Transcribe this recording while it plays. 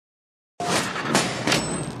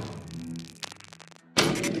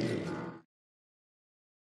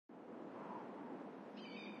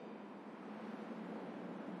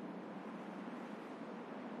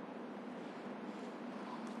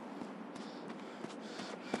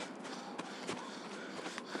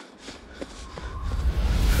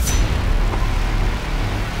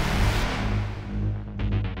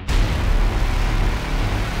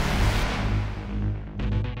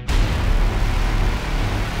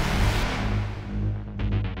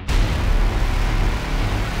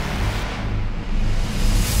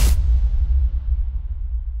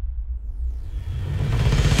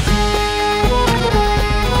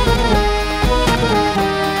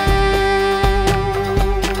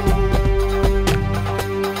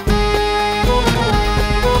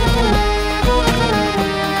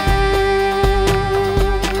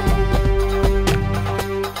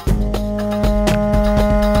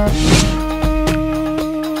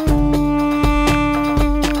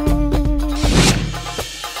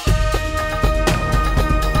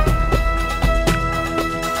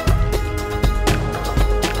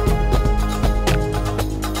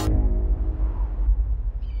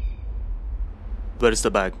Where is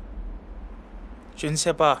the bag? Je ne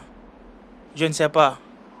sais pas. Je ne sais pas.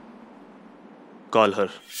 Call her.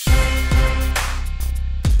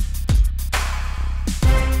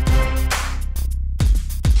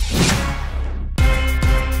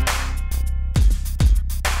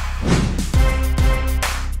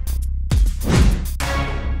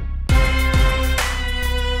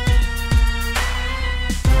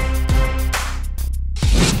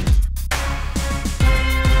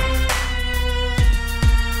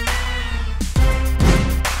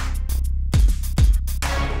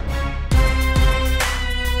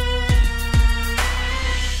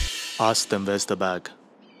 Ask them where's the bag.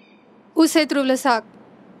 Où se trouve le sac?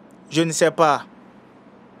 Je ne sais pas.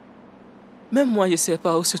 Même moi, je ne sais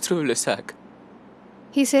pas où se trouve le sac.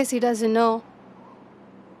 He says he doesn't know.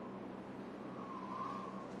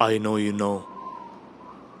 I know you know.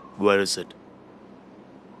 Where is it?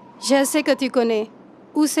 Je sais que tu connais.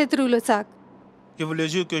 Où se trouve le sac? Je vous le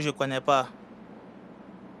jure que je ne connais pas.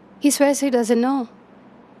 He swears he doesn't know.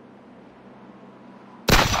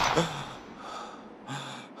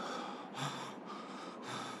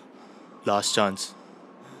 Last chance.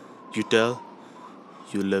 You tell,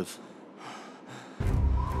 you live.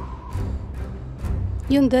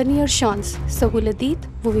 Une dernière chance. Si vous le dites,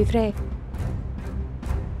 vous vivrez.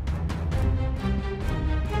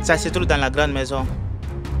 Ça se trouve dans la grande maison.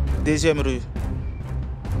 2e rue.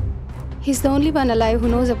 He's the only one alive who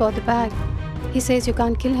knows about the bag. He says you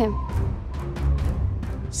can't kill him.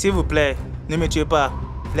 S'il vous plaît, ne me tuez pas.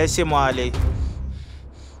 Laissez-moi aller.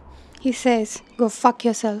 He says, go fuck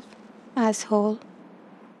yourself, asshole.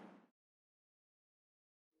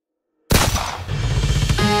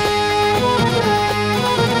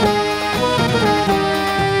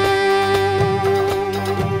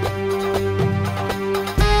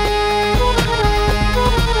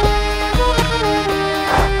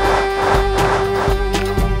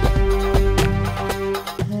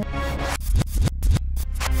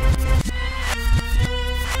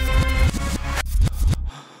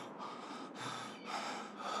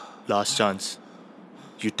 Last chance.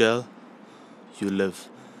 You tell, you live.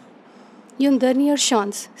 Une dernière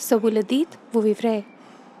chance. Si vous le dites, vous vivrez.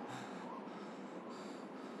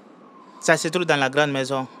 Ça se trouve dans la grande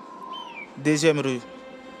maison. 2e rue.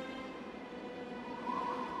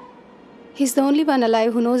 He's the only one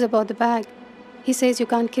alive who knows about the bag. He says you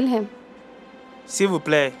can't kill him. S'il vous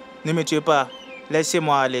plaît, ne me tuez pas.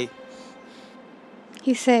 Laissez-moi aller.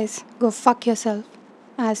 He says, go fuck yourself,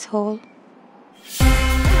 asshole.